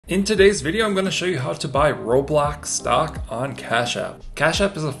In today's video, I'm going to show you how to buy Roblox stock on Cash App. Cash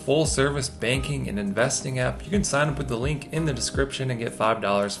App is a full-service banking and investing app. You can sign up with the link in the description and get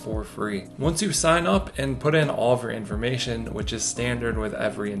 $5 for free. Once you sign up and put in all of your information, which is standard with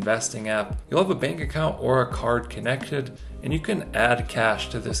every investing app, you'll have a bank account or a card connected, and you can add cash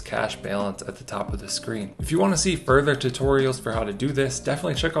to this cash balance at the top of the screen. If you want to see further tutorials for how to do this,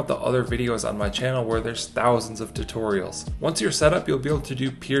 definitely check out the other videos on my channel where there's thousands of tutorials. Once you're set up, you'll be able to do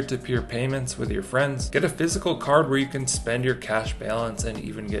peer-to-peer payments with your friends, get a physical card where you can spend your cash balance and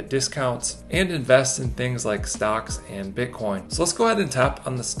even get discounts, and invest in things like stocks and Bitcoin. So let's go ahead and tap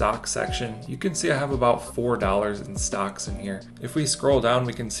on the stock section. You can see I have about $4 in stocks in here. If we scroll down,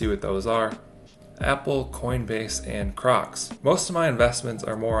 we can see what those are. Apple, Coinbase, and Crocs. Most of my investments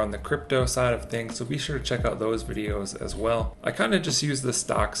are more on the crypto side of things, so be sure to check out those videos as well. I kind of just use the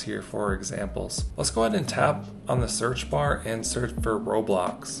stocks here for examples. Let's go ahead and tap on the search bar and search for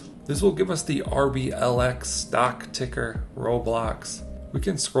Roblox. This will give us the RBLX stock ticker, Roblox. We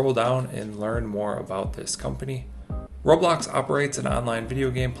can scroll down and learn more about this company. Roblox operates an online video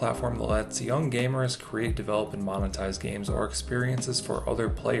game platform that lets young gamers create, develop, and monetize games or experiences for other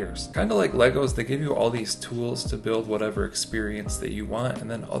players. Kind of like Legos, they give you all these tools to build whatever experience that you want, and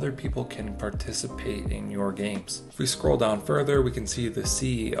then other people can participate in your games. If we scroll down further, we can see the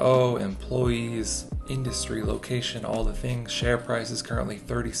CEO, employees, industry, location, all the things. Share price is currently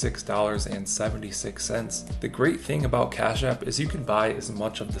 $36.76. The great thing about Cash App is you can buy as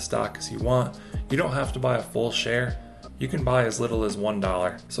much of the stock as you want. You don't have to buy a full share. You can buy as little as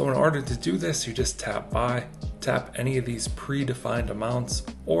 $1. So in order to do this, you just tap buy, tap any of these predefined amounts,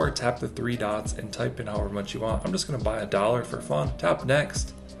 or tap the three dots and type in however much you want. I'm just gonna buy $1 for fun. Tap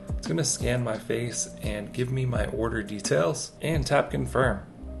next. It's gonna scan my face and give me my order details, and tap confirm.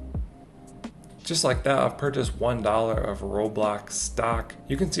 Just like that, I've purchased $1 of Roblox stock.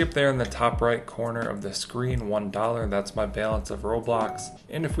 You can see up there in the top right corner of the screen, $1, that's my balance of Roblox.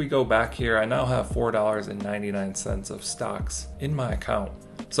 And if we go back here, I now have $4.99 of stocks in my account.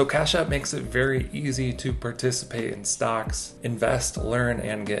 So Cash App makes it very easy to participate in stocks, invest, learn,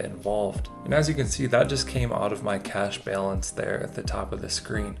 and get involved. And as you can see, that just came out of my cash balance there at the top of the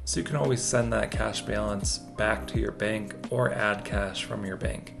screen. So you can always send that cash balance back to your bank or add cash from your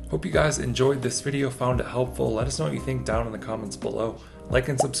bank. Hope you guys enjoyed this video, found it helpful. Let us know what you think down in the comments below. Like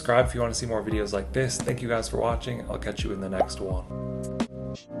and subscribe if you want to see more videos like this. Thank you guys for watching. I'll catch you in the next one.